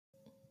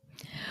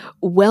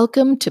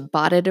Welcome to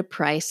Bought at a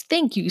Price.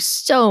 Thank you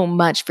so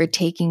much for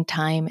taking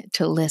time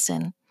to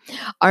listen.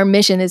 Our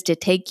mission is to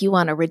take you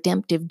on a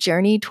redemptive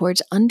journey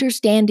towards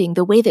understanding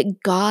the way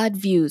that God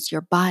views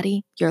your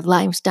body, your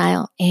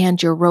lifestyle,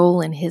 and your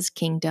role in His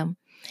kingdom.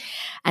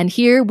 And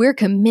here we're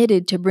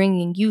committed to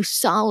bringing you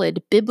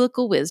solid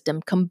biblical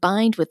wisdom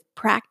combined with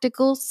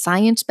practical,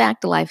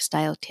 science-backed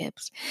lifestyle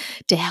tips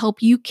to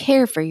help you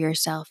care for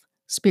yourself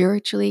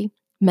spiritually,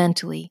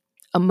 mentally,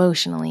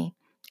 emotionally,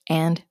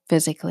 and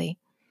physically.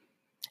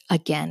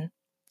 Again,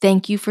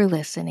 thank you for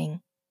listening.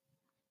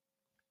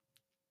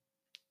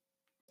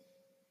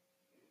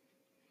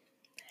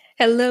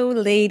 Hello,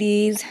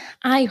 ladies.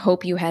 I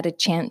hope you had a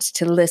chance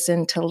to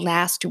listen to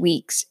last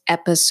week's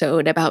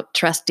episode about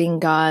trusting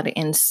God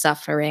in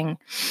suffering.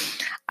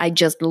 I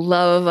just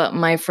love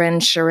my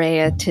friend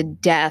Sharia to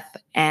death,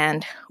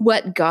 and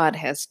what God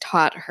has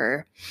taught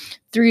her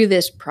through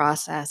this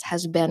process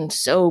has been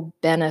so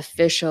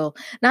beneficial,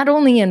 not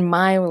only in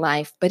my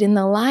life, but in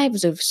the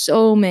lives of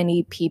so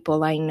many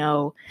people I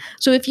know.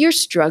 So if you're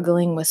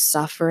struggling with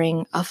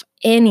suffering of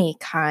any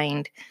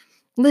kind,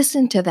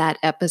 listen to that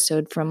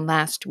episode from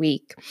last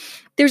week.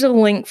 There's a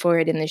link for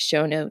it in the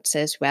show notes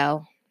as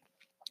well.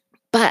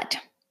 But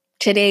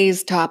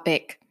today's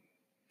topic,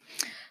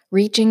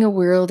 reaching a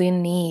world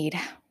in need,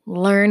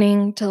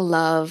 learning to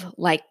love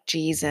like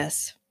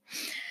Jesus.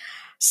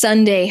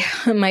 Sunday,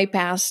 my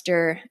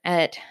pastor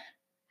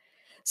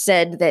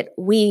said that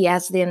we,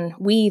 as in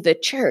we, the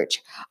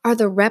church, are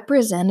the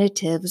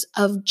representatives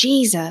of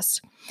Jesus.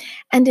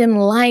 And in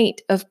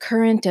light of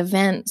current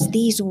events,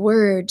 these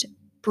words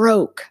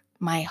broke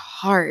my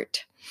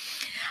heart.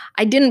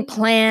 I didn't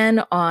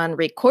plan on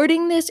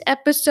recording this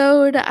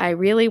episode. I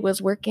really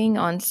was working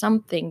on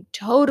something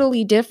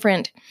totally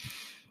different.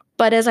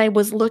 But as I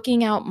was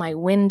looking out my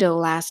window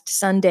last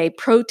Sunday,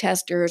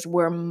 protesters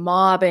were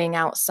mobbing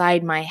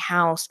outside my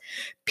house,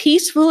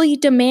 peacefully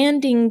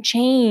demanding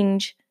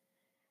change.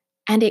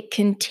 And it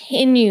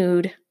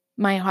continued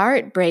my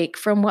heartbreak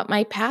from what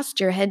my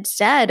pastor had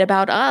said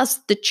about us,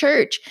 the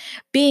church,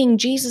 being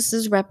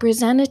Jesus's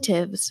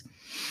representatives.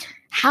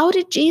 How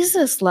did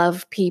Jesus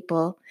love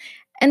people?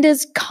 And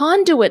as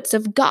conduits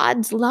of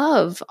God's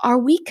love, are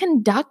we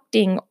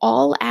conducting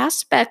all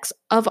aspects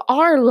of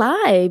our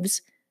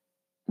lives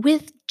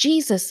with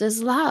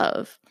Jesus's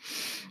love?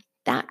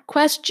 That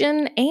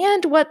question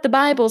and what the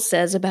Bible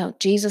says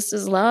about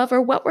Jesus's love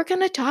are what we're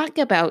going to talk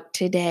about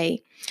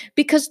today.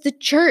 Because the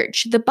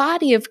church, the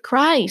body of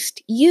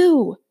Christ,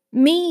 you,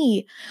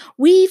 me,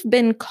 we've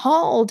been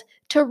called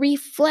to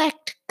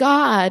reflect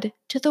God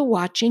to the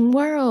watching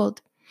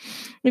world.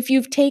 If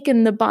you've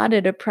taken the Bought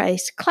at a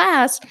Price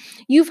class,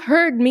 you've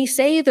heard me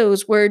say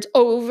those words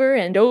over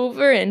and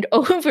over and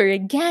over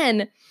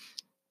again.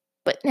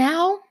 But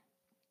now,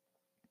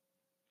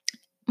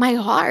 my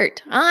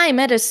heart, I'm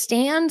at a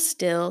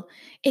standstill,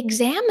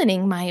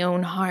 examining my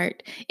own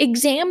heart,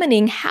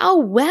 examining how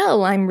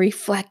well I'm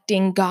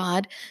reflecting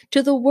God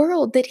to the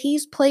world that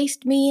He's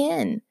placed me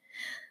in.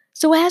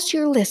 So as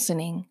you're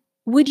listening,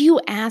 would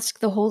you ask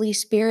the Holy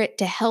Spirit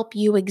to help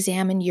you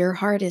examine your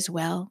heart as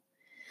well?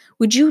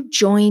 Would you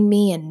join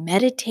me in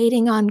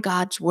meditating on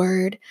God's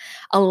Word,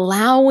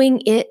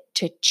 allowing it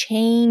to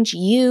change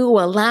you,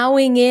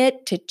 allowing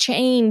it to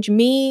change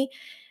me,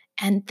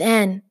 and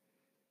then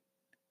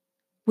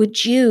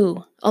would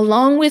you,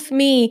 along with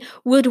me,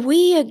 would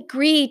we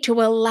agree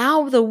to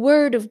allow the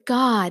Word of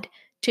God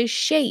to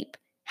shape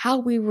how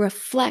we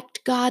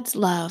reflect God's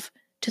love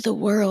to the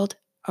world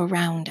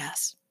around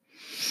us?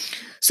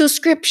 So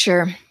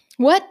Scripture,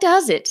 what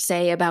does it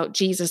say about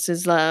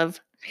Jesus' love?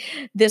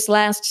 This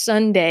last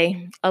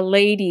Sunday, a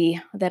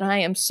lady that I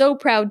am so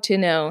proud to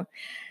know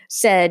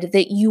said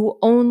that you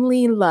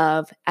only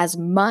love as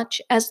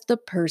much as the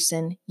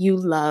person you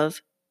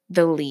love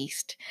the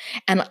least.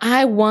 And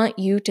I want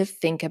you to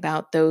think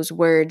about those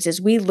words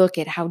as we look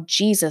at how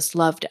Jesus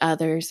loved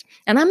others.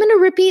 And I'm going to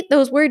repeat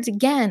those words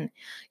again.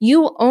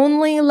 You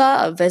only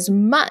love as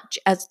much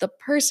as the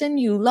person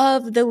you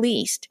love the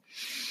least.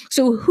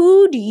 So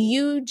who do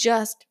you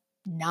just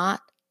not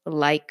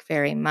like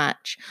very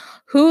much?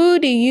 Who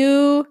do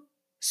you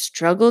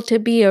struggle to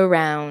be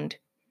around?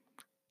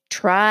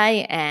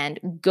 Try and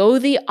go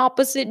the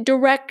opposite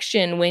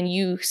direction when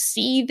you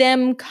see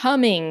them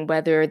coming,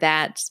 whether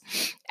that's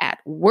at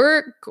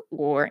work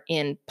or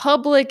in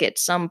public, at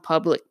some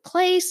public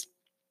place,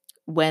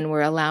 when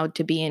we're allowed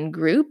to be in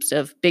groups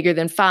of bigger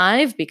than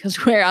 5,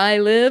 because where I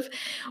live,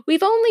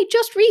 we've only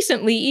just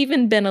recently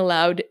even been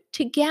allowed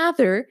to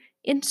gather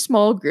in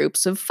small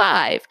groups of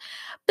 5.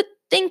 But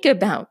think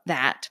about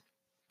that.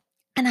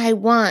 And I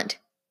want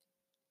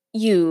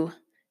you,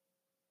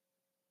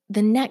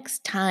 the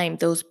next time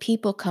those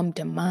people come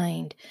to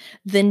mind,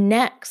 the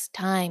next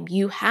time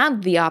you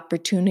have the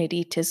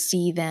opportunity to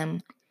see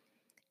them,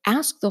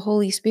 ask the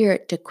Holy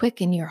Spirit to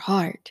quicken your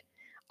heart.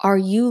 Are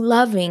you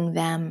loving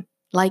them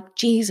like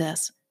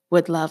Jesus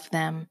would love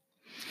them?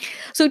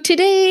 So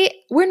today,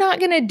 we're not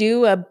going to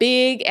do a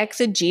big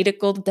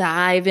exegetical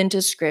dive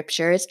into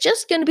Scripture. It's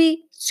just going to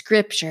be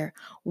scripture,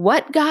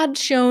 what God's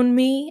shown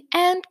me,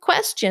 and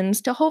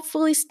questions to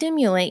hopefully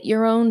stimulate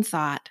your own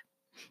thought.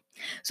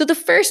 So the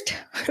first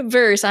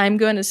verse I'm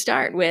going to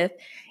start with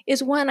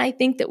is one I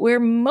think that we're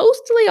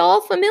mostly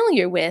all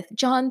familiar with,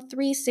 John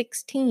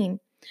 3:16.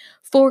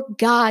 For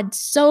God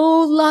so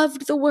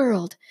loved the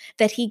world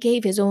that he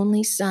gave his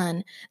only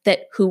Son,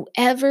 that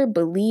whoever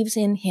believes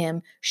in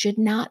him should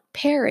not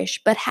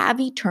perish but have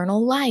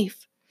eternal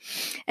life.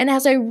 And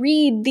as I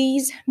read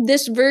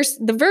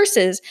the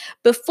verses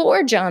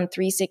before John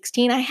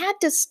 3:16, I had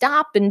to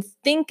stop and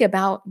think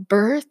about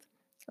birth,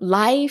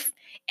 life,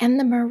 and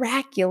the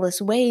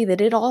miraculous way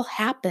that it all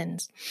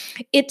happens.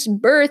 It's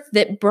birth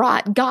that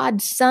brought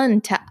God's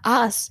Son to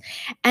us,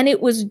 and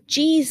it was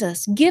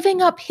Jesus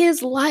giving up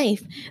his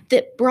life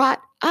that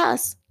brought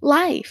us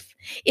life.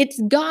 It's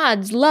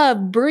God's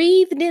love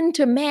breathed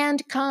into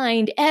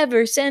mankind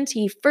ever since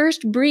he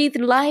first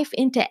breathed life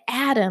into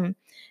Adam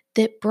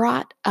that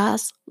brought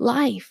us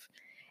life.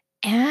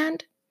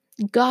 And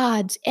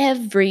God's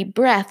every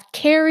breath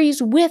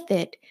carries with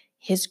it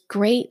his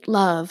great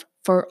love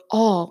for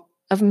all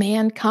of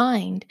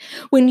mankind.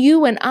 When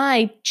you and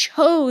I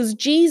chose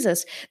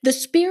Jesus, the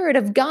Spirit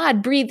of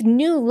God breathed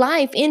new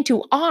life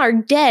into our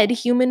dead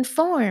human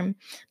form.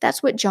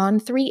 That's what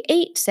John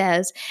 3:8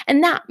 says.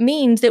 And that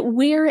means that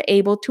we're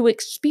able to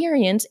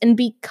experience and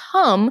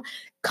become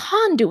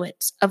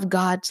conduits of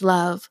God's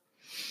love.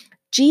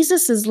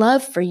 Jesus'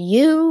 love for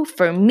you,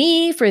 for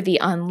me, for the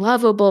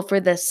unlovable, for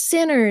the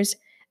sinners,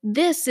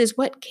 this is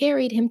what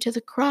carried him to the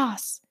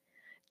cross.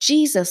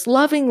 Jesus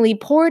lovingly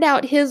poured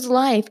out his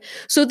life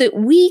so that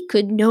we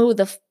could know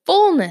the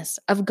fullness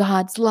of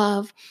God's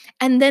love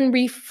and then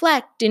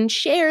reflect and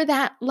share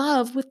that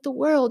love with the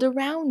world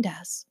around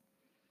us.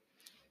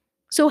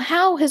 So,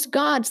 how has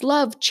God's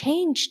love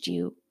changed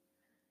you?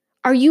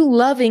 Are you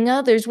loving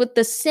others with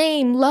the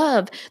same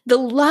love, the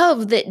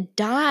love that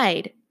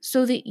died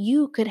so that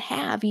you could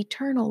have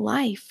eternal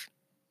life?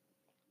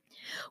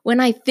 When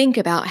I think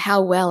about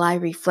how well I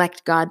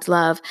reflect God's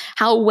love,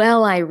 how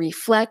well I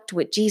reflect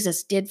what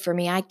Jesus did for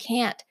me, I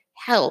can't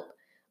help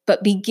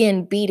but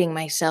begin beating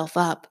myself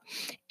up.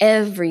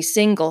 Every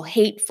single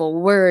hateful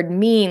word,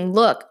 mean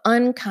look,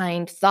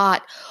 unkind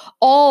thought,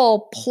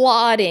 all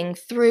plodding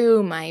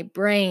through my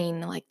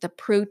brain like the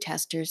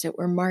protesters that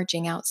were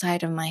marching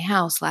outside of my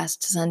house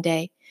last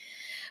Sunday.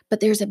 But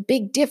there's a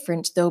big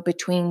difference, though,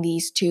 between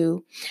these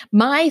two.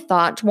 My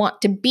thoughts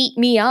want to beat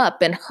me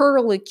up and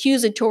hurl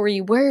accusatory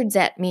words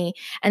at me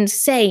and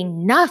say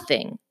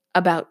nothing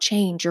about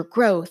change or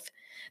growth.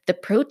 The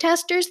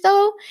protesters,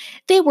 though,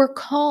 they were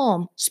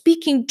calm,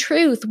 speaking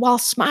truth while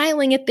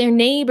smiling at their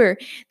neighbor.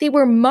 They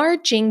were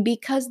marching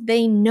because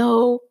they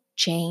know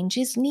change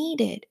is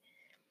needed.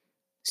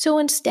 So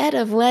instead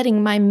of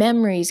letting my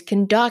memories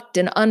conduct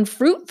an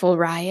unfruitful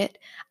riot,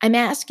 I'm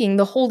asking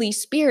the Holy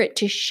Spirit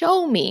to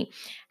show me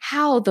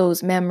how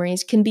those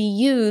memories can be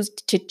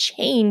used to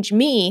change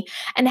me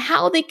and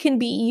how they can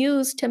be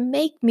used to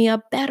make me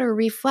a better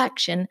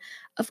reflection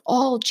of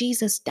all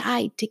Jesus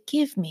died to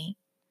give me.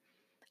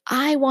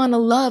 I want to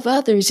love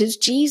others as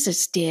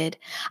Jesus did.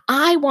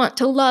 I want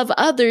to love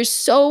others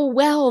so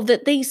well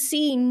that they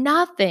see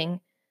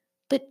nothing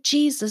but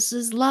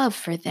Jesus' love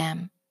for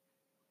them.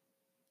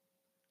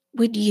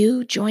 Would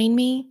you join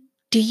me?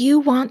 Do you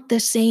want the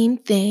same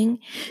thing?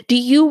 Do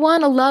you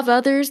want to love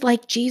others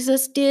like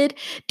Jesus did?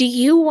 Do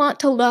you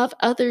want to love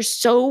others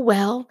so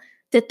well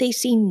that they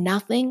see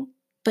nothing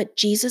but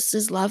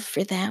Jesus' love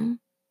for them?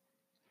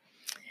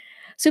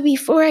 So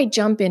before I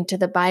jump into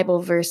the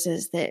Bible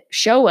verses that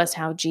show us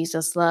how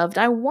Jesus loved,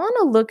 I want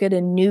to look at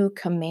a new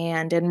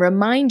command and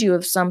remind you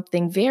of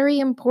something very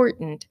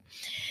important.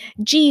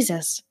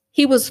 Jesus,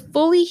 he was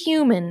fully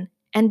human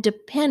and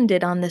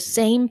depended on the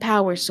same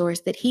power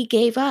source that he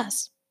gave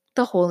us,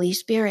 the Holy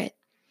Spirit.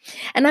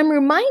 And I'm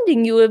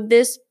reminding you of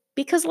this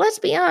because let's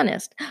be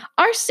honest,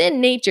 our sin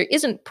nature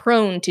isn't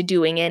prone to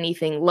doing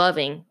anything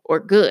loving or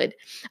good.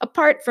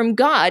 Apart from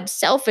God,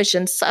 selfish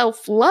and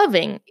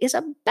self-loving is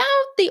about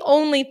the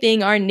only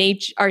thing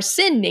our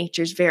sin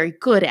nature is very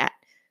good at.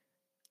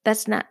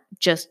 That's not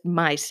just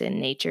my sin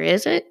nature,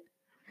 is it?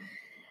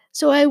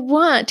 So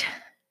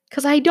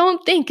because I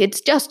don't think it's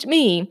just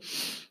me,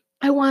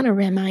 I want to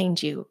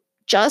remind you,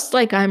 just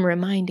like I'm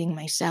reminding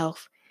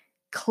myself,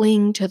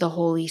 cling to the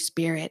Holy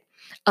Spirit.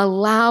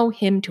 Allow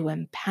him to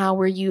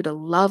empower you to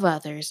love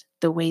others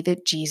the way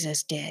that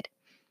Jesus did.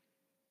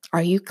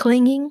 Are you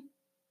clinging?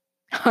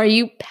 Are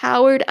you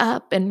powered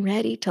up and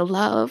ready to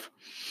love?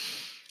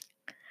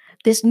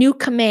 This new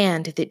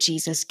command that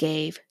Jesus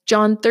gave,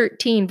 John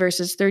 13,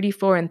 verses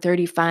 34 and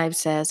 35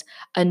 says,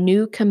 "A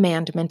new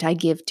commandment I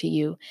give to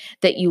you,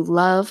 that you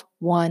love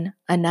one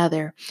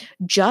another.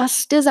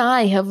 Just as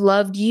I have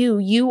loved you,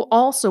 you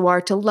also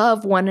are to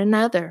love one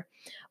another.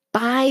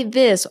 By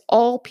this,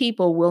 all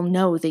people will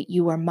know that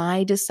you are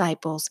my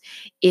disciples,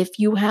 if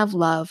you have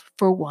love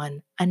for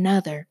one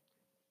another."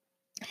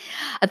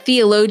 A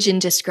theologian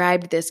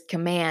described this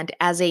command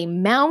as a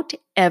Mount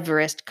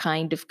Everest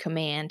kind of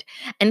command,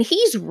 and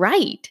he's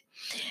right.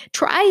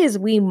 Try as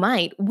we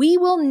might, we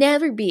will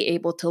never be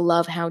able to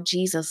love how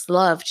Jesus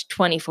loved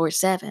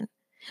 24/7.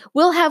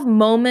 We'll have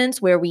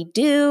moments where we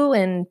do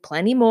and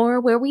plenty more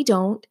where we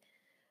don't.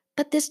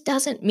 But this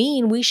doesn't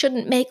mean we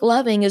shouldn't make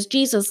loving as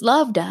Jesus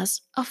loved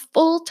us a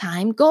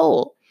full-time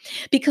goal.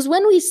 Because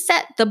when we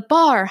set the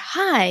bar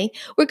high,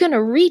 we're going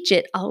to reach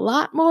it a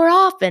lot more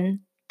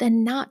often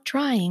than not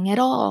trying at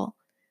all.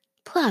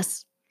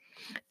 Plus,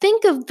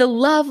 think of the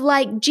love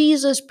like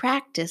Jesus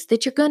practice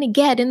that you're going to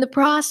get in the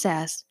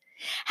process.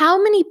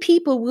 How many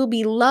people will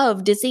be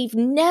loved as they've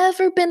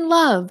never been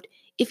loved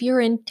if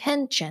your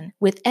intention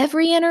with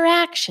every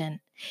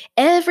interaction,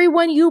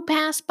 everyone you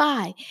pass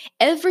by,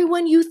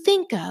 everyone you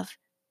think of,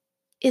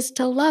 is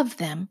to love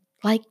them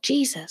like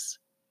Jesus?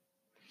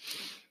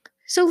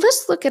 So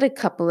let's look at a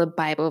couple of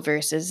Bible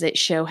verses that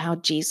show how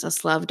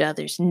Jesus loved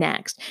others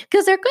next,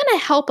 because they're going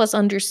to help us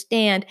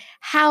understand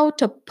how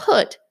to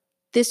put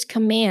this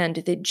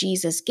command that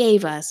Jesus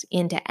gave us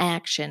into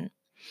action.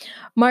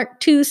 Mark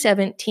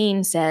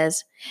 2:17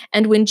 says,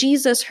 "And when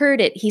Jesus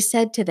heard it, he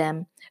said to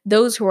them,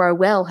 'Those who are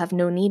well have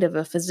no need of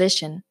a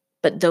physician,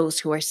 but those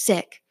who are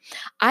sick.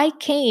 I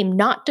came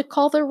not to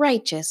call the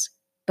righteous,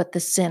 but the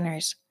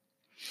sinners.'"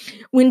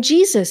 When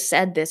Jesus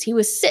said this, he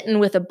was sitting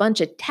with a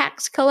bunch of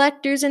tax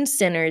collectors and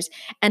sinners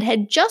and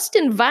had just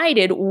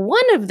invited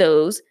one of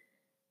those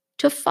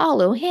to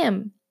follow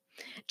him.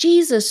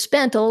 Jesus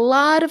spent a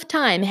lot of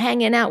time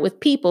hanging out with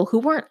people who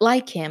weren't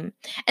like him.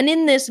 And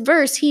in this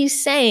verse,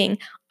 he's saying,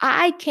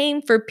 I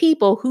came for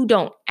people who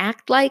don't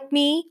act like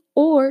me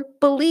or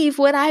believe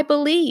what I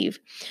believe.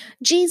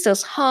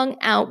 Jesus hung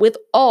out with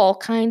all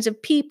kinds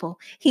of people.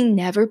 He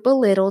never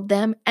belittled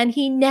them, and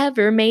he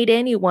never made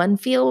anyone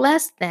feel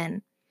less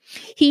than.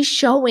 He's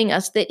showing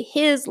us that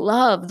his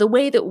love, the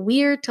way that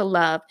we're to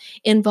love,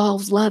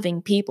 involves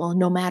loving people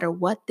no matter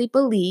what they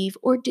believe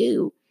or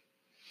do.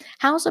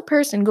 How's a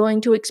person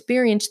going to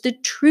experience the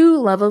true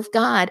love of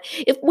God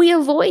if we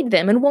avoid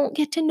them and won't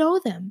get to know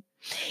them?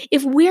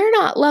 If we're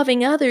not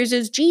loving others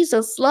as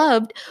Jesus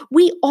loved,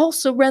 we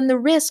also run the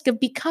risk of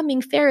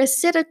becoming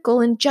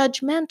pharisaical and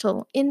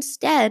judgmental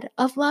instead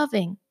of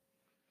loving.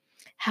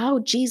 How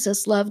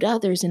Jesus loved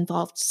others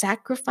involved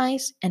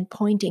sacrifice and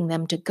pointing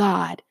them to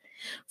God.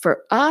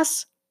 For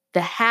us,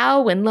 the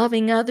how in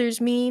loving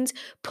others means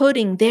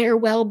putting their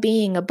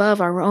well-being above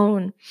our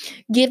own,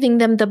 giving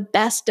them the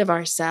best of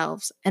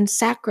ourselves, and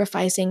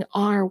sacrificing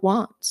our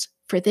wants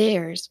for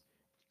theirs.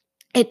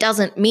 It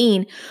doesn't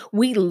mean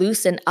we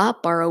loosen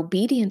up our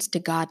obedience to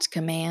God's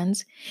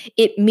commands.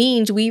 It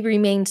means we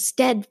remain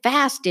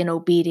steadfast in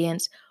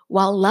obedience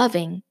while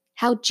loving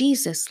how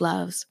Jesus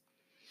loves.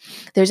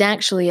 There's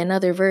actually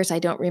another verse, I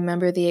don't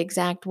remember the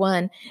exact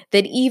one,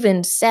 that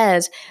even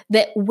says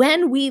that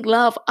when we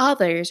love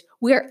others,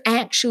 we're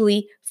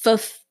actually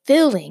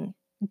fulfilling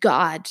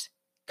God's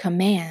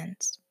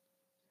commands.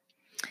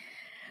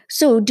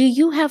 So, do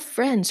you have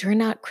friends who are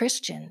not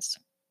Christians?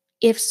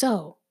 If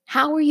so,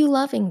 how are you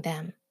loving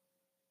them?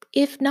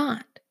 If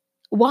not,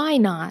 why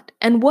not?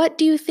 And what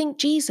do you think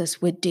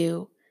Jesus would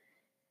do?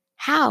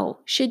 How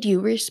should you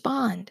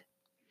respond?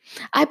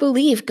 I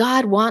believe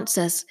God wants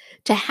us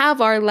to have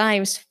our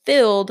lives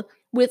filled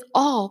with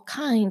all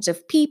kinds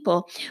of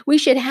people. We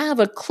should have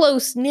a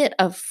close knit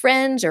of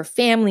friends or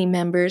family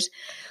members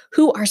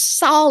who are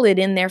solid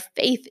in their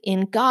faith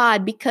in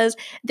God, because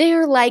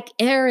they're like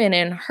Aaron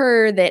and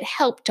Hur that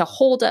helped to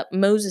hold up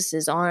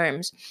Moses'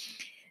 arms.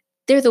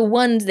 They're the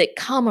ones that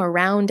come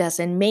around us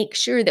and make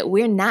sure that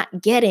we're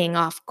not getting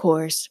off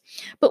course.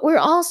 But we're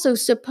also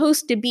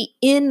supposed to be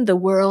in the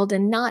world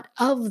and not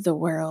of the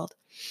world.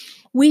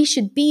 We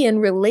should be in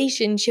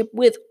relationship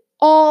with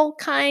all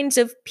kinds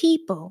of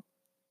people,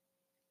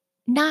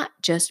 not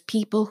just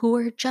people who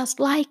are just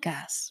like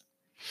us.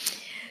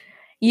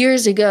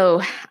 Years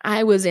ago,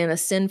 I was in a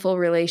sinful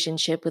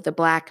relationship with a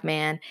black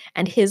man,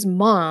 and his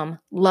mom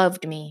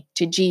loved me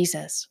to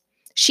Jesus.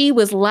 She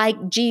was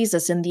like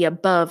Jesus in the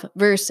above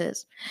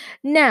verses.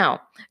 Now,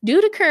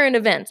 due to current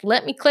events,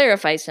 let me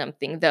clarify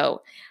something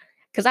though,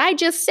 because I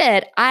just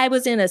said I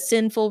was in a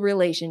sinful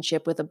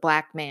relationship with a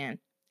black man.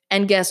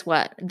 And guess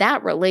what?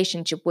 That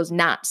relationship was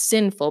not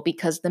sinful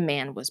because the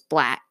man was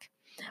black.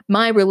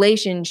 My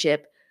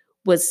relationship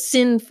was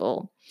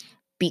sinful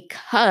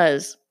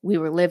because we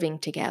were living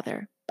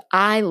together.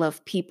 I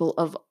love people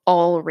of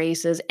all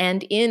races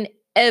and in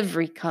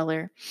every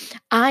color.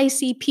 I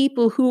see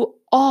people who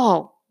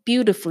all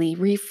beautifully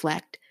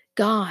reflect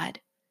God.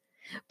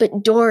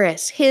 But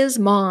Doris, his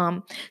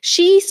mom,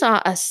 she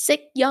saw a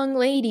sick young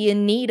lady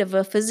in need of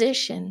a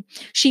physician.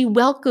 She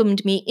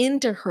welcomed me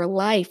into her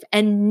life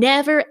and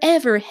never,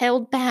 ever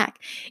held back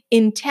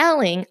in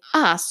telling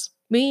us,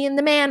 me and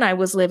the man I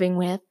was living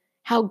with,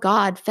 how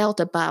God felt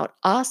about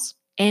us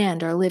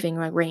and our living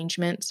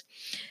arrangements.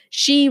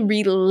 She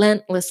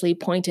relentlessly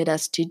pointed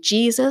us to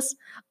Jesus,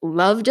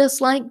 loved us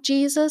like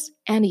Jesus,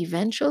 and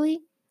eventually,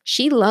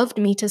 she loved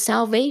me to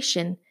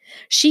salvation.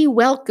 She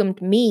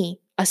welcomed me,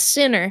 a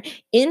sinner,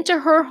 into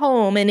her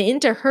home and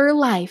into her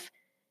life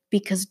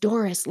because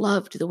Doris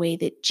loved the way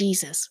that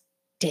Jesus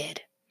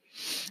did.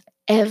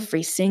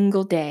 Every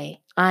single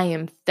day, I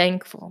am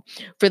thankful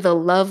for the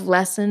love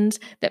lessons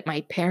that my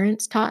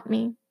parents taught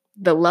me,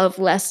 the love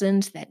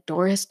lessons that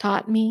Doris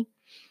taught me,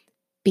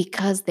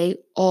 because they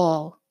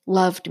all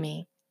loved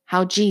me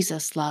how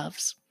Jesus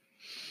loves.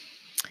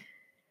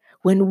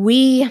 When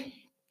we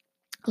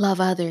love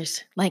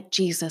others like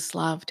Jesus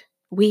loved,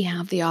 we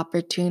have the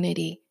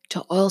opportunity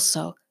to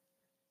also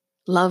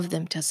love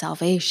them to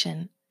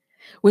salvation.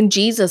 When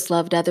Jesus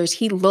loved others,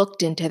 he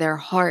looked into their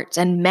hearts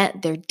and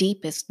met their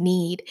deepest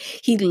need.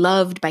 He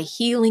loved by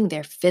healing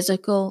their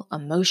physical,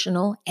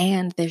 emotional,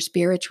 and their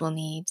spiritual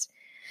needs.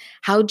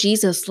 How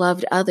Jesus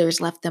loved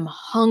others left the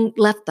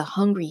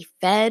hungry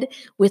fed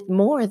with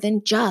more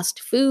than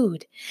just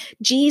food.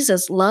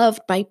 Jesus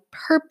loved by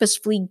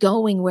purposefully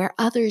going where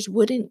others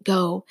wouldn't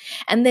go,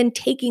 and then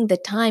taking the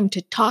time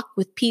to talk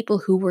with people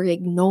who were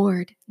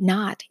ignored,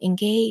 not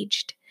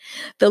engaged.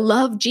 The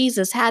love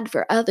Jesus had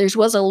for others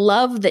was a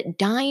love that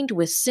dined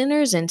with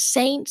sinners and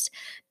saints,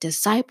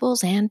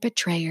 disciples and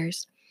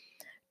betrayers.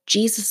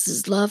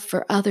 Jesus' love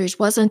for others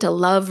wasn't a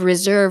love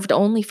reserved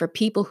only for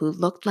people who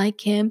looked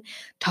like him,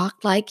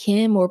 talked like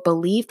him, or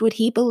believed what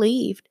he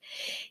believed.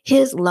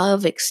 His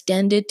love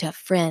extended to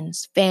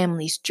friends,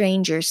 family,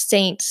 strangers,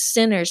 saints,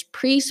 sinners,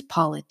 priests,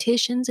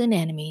 politicians, and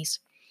enemies.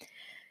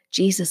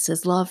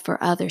 Jesus' love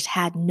for others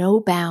had no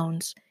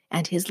bounds,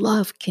 and his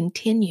love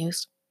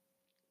continues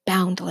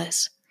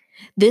boundless.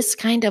 This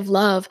kind of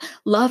love,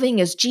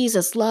 loving as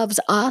Jesus loves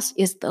us,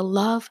 is the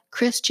love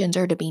Christians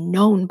are to be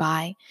known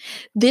by.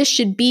 This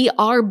should be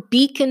our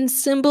beacon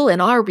symbol, and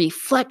our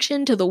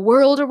reflection to the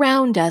world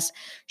around us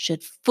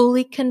should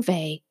fully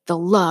convey the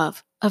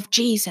love of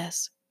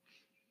Jesus.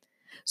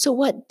 So,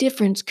 what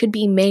difference could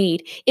be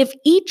made if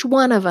each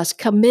one of us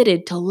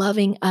committed to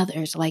loving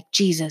others like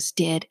Jesus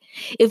did?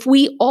 If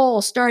we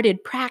all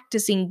started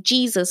practicing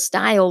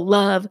Jesus-style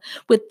love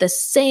with the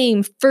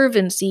same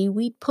fervency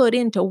we put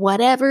into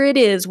whatever it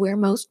is we're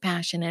most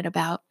passionate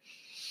about?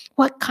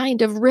 What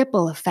kind of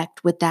ripple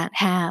effect would that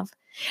have?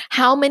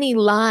 How many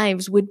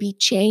lives would be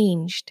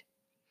changed?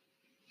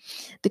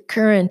 The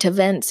current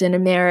events in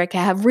America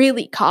have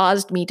really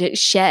caused me to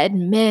shed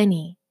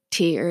many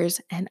tears,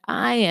 and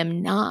I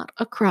am not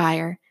a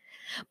crier.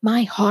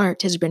 My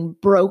heart has been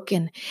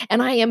broken,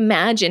 and I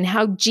imagine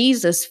how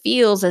Jesus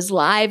feels as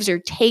lives are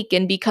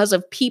taken because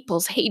of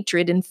people's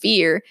hatred and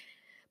fear.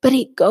 But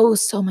it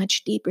goes so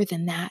much deeper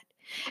than that.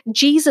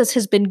 Jesus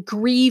has been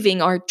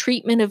grieving our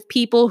treatment of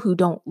people who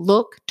don't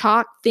look,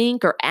 talk,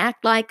 think, or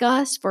act like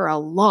us for a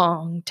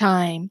long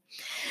time.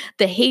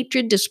 The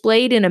hatred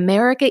displayed in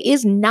America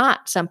is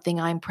not something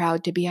I'm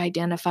proud to be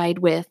identified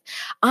with.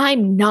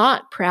 I'm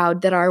not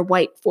proud that our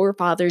white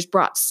forefathers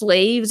brought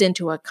slaves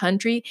into a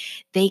country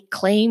they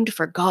claimed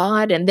for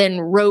God and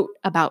then wrote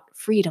about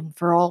freedom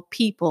for all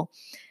people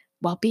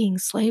while being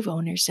slave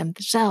owners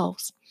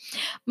themselves.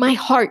 My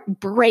heart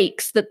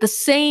breaks that the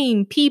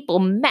same people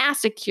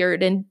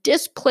massacred and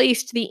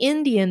displaced the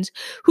Indians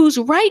whose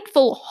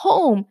rightful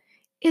home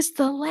is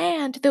the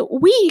land that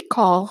we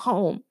call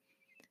home.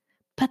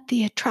 But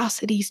the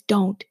atrocities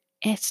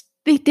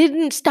they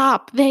didn't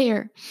stop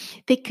there.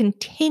 They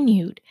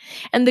continued,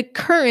 and the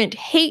current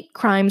hate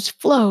crimes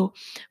flow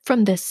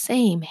from the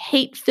same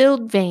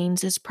hate-filled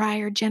veins as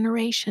prior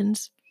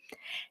generations.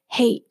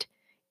 Hate,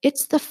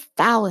 it's the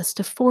foulest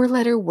of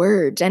four-letter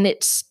words, and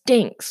it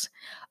stinks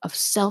of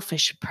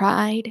selfish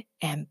pride,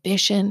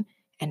 ambition,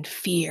 and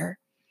fear.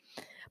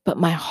 But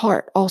my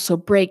heart also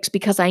breaks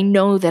because I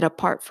know that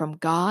apart from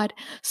God,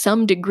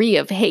 some degree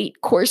of hate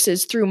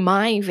courses through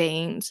my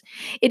veins.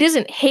 It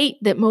isn't hate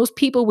that most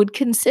people would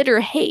consider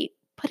hate,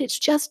 but it's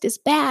just as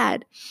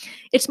bad.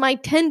 It's my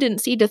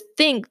tendency to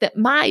think that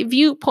my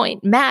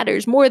viewpoint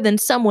matters more than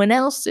someone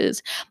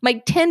else's, my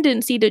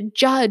tendency to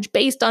judge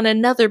based on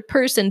another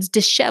person's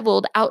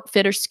disheveled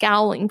outfit or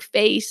scowling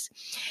face.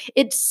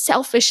 It's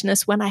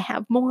selfishness when I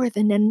have more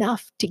than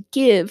enough to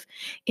give.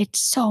 It's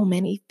so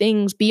many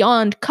things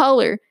beyond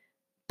color,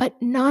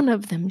 but none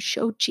of them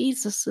show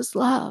Jesus'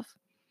 love.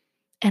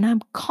 And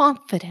I'm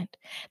confident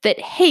that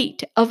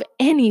hate of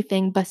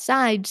anything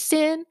besides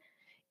sin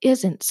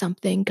isn't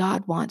something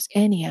God wants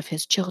any of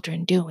his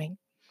children doing.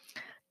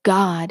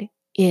 God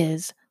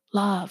is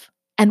love,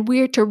 and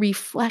we're to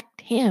reflect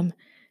him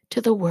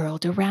to the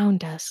world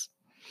around us.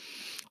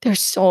 There's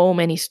so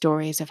many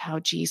stories of how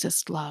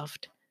Jesus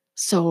loved.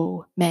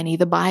 So many.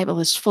 The Bible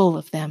is full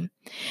of them.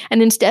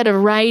 And instead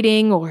of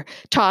writing or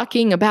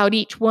talking about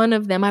each one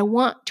of them, I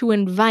want to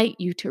invite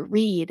you to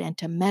read and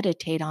to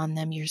meditate on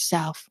them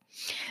yourself.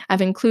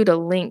 I've included a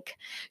link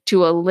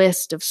to a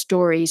list of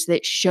stories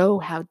that show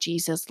how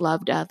Jesus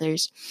loved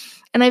others.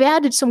 And I've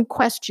added some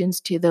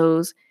questions to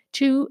those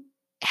to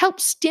help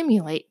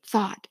stimulate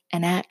thought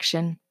and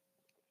action.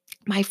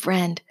 My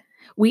friend,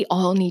 we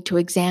all need to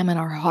examine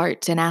our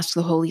hearts and ask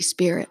the Holy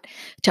Spirit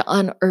to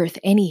unearth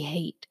any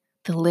hate,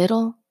 the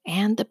little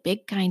and the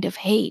big kind of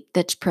hate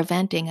that's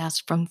preventing us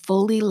from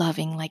fully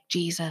loving like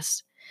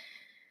Jesus.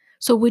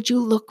 So would you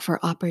look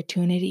for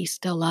opportunities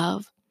to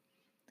love?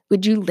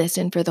 Would you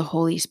listen for the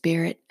Holy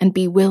Spirit and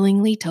be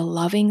willingly to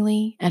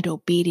lovingly and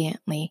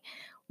obediently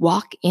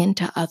walk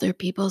into other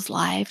people's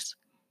lives?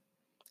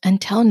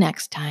 Until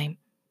next time,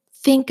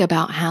 think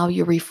about how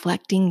you're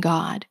reflecting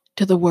God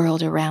to the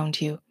world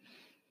around you.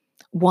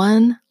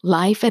 One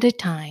life at a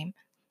time,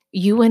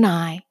 you and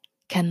I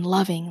can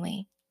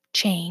lovingly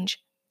change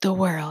the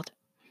world.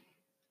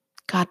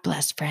 God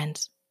bless,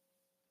 friends.